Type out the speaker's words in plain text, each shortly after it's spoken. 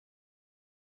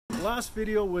Last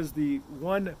video was the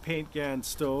one paint can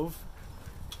stove.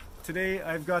 Today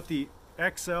I've got the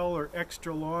XL or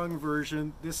extra long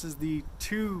version. This is the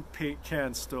 2 paint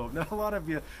can stove. Now a lot of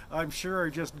you I'm sure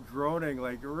are just groaning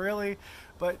like, really?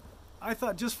 But I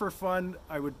thought just for fun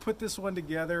I would put this one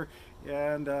together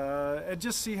and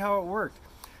just see how it worked.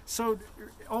 So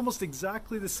almost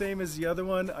exactly the same as the other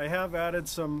one. I have added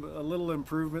some little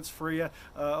improvements for you.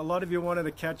 A lot of you wanted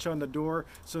a catch on the door,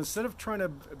 so instead of trying to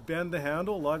bend the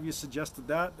handle, a lot of you suggested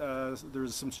that.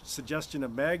 There's some suggestion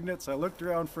of magnets. I looked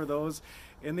around for those.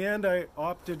 In the end I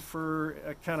opted for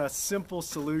a kind of simple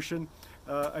solution.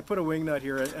 I put a wing nut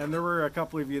here, and there were a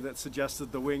couple of you that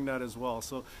suggested the wing nut as well.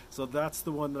 So that's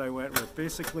the one that I went with.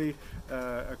 Basically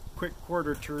a quick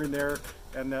quarter turn there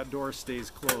and that door stays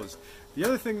closed. The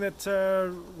other thing that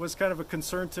was kind of a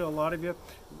concern to a lot of you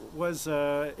was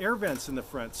air vents in the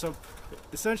front. So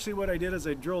essentially what I did is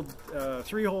I drilled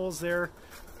 3 holes there,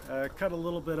 cut a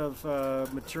little bit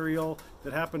of material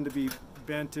that happened to be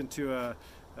bent into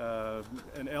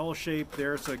an L shape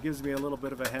there, so it gives me a little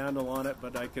bit of a handle on it,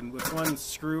 but I can, with one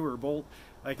screw or bolt,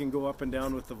 I can go up and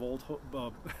down with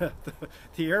the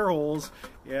the air holes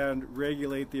and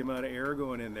regulate the amount of air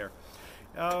going in there.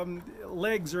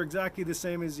 Legs are exactly the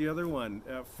same as the other one.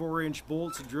 4-inch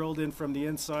bolts drilled in from the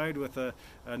inside with a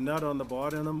nut on the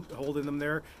bottom holding them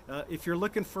there. If you're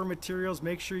looking for materials,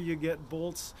 make sure you get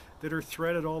bolts that are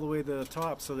threaded all the way to the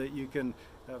top so that you can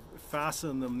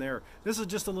fasten them there. This is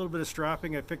just a little bit of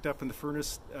strapping I picked up in the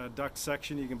furnace duct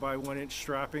section. You can buy 1-inch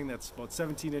strapping that's about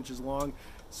 17 inches long.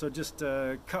 So just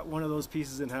cut one of those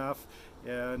pieces in half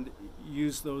and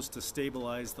use those to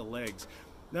stabilize the legs.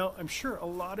 Now, I'm sure a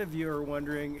lot of you are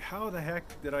wondering, how the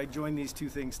heck did I join these two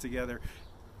things together?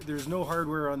 There's no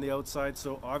hardware on the outside,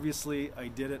 so obviously I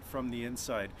did it from the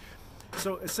inside.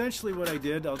 So essentially what I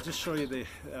did, I'll just show you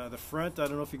the front. I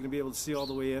don't know if you're going to be able to see all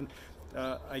the way in.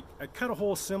 I cut a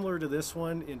hole similar to this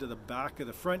one into the back of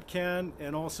the front can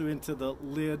and also into the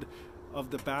lid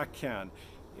of the back can.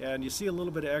 And you see a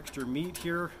little bit of extra meat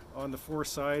here on the 4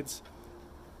 sides.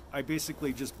 I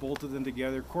basically just bolted them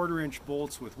together, 1/4-inch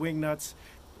bolts with wing nuts.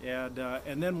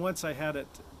 And then once I had it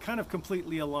kind of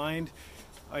completely aligned,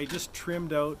 I just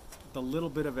trimmed out the little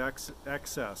bit of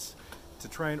excess to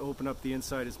try and open up the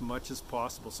inside as much as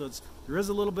possible. So there is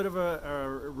a little bit of a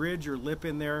ridge or lip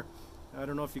in there. I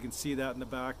don't know if you can see that in the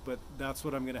back, but that's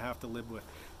what I'm going to have to live with.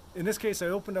 In this case, I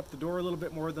opened up the door a little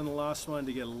bit more than the last one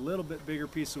to get a little bit bigger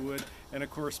piece of wood, and of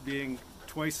course being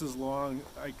twice as long,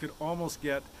 I could almost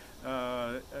get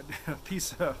a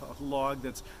piece of log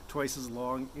that's twice as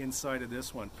long inside of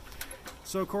this one.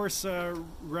 So of course,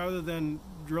 rather than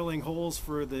drilling holes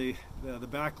for the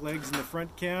back legs in the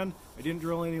front can, I didn't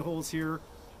drill any holes here,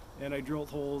 and I drilled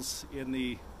holes in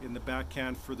the back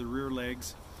can for the rear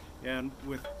legs. And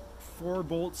with 4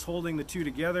 bolts holding the 2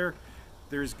 together,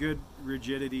 there's good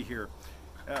rigidity here.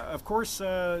 Of course,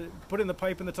 putting the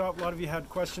pipe in the top, a lot of you had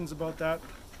questions about that.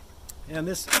 And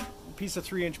this piece of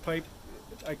 3-inch pipe,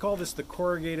 I call this the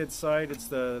corrugated side. It's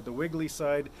the wiggly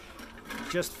side.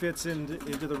 It just fits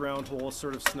into the round hole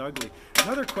sort of snugly.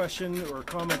 Another question or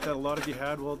comment that a lot of you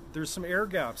had, well, there's some air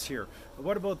gaps here.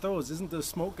 What about those? Isn't the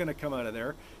smoke going to come out of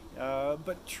there?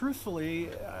 But truthfully,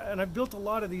 and I've built a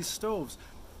lot of these stoves,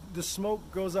 the smoke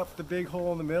goes up the big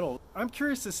hole in the middle. I'm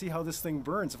curious to see how this thing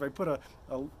burns. If I put a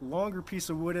longer piece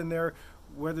of wood in there,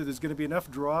 whether there's going to be enough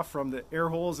draw from the air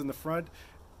holes in the front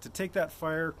to take that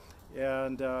fire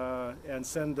and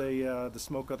send the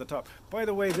smoke out the top. By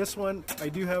the way, this one, I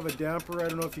do have a damper. I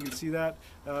don't know if you can see that.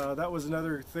 That was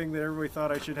another thing that everybody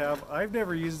thought I should have. I've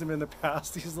never used them in the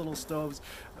past, these little stoves.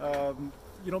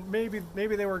 You know, maybe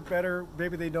they work better,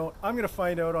 maybe they don't. I'm going to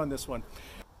find out on this one.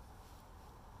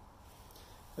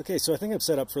 Okay, so I think I'm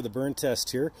set up for the burn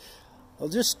test here. I'll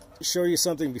just show you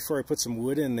something before I put some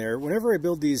wood in there. Whenever I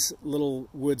build these little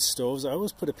wood stoves, I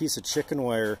always put a piece of chicken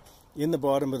wire in the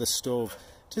bottom of the stove.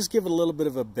 Just give it a little bit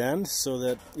of a bend so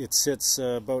that it sits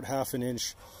about 1/2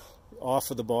 inch off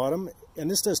of the bottom.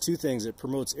 And this does 2 things. It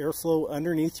promotes airflow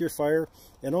underneath your fire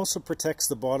and also protects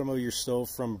the bottom of your stove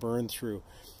from burn through.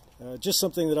 Just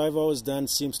something that I've always done,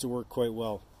 seems to work quite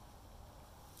well.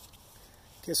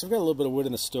 Okay, so I've got a little bit of wood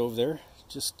in the stove there.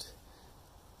 Just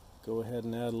go ahead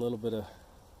and add a little bit of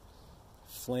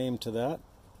flame to that.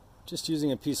 Just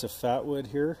using a piece of fat wood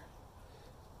here.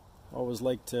 Always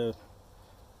like to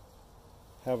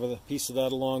have a piece of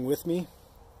that along with me.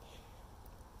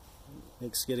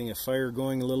 Makes getting a fire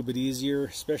going a little bit easier,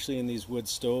 especially in these wood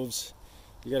stoves.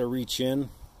 You got to reach in.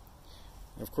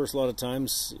 Of course, a lot of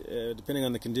times, depending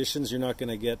on the conditions, you're not going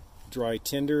to get dry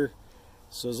tinder.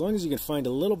 So as long as you can find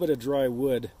a little bit of dry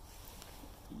wood,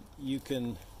 you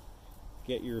can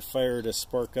get your fire to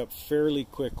spark up fairly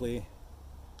quickly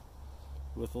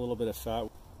with a little bit of fat.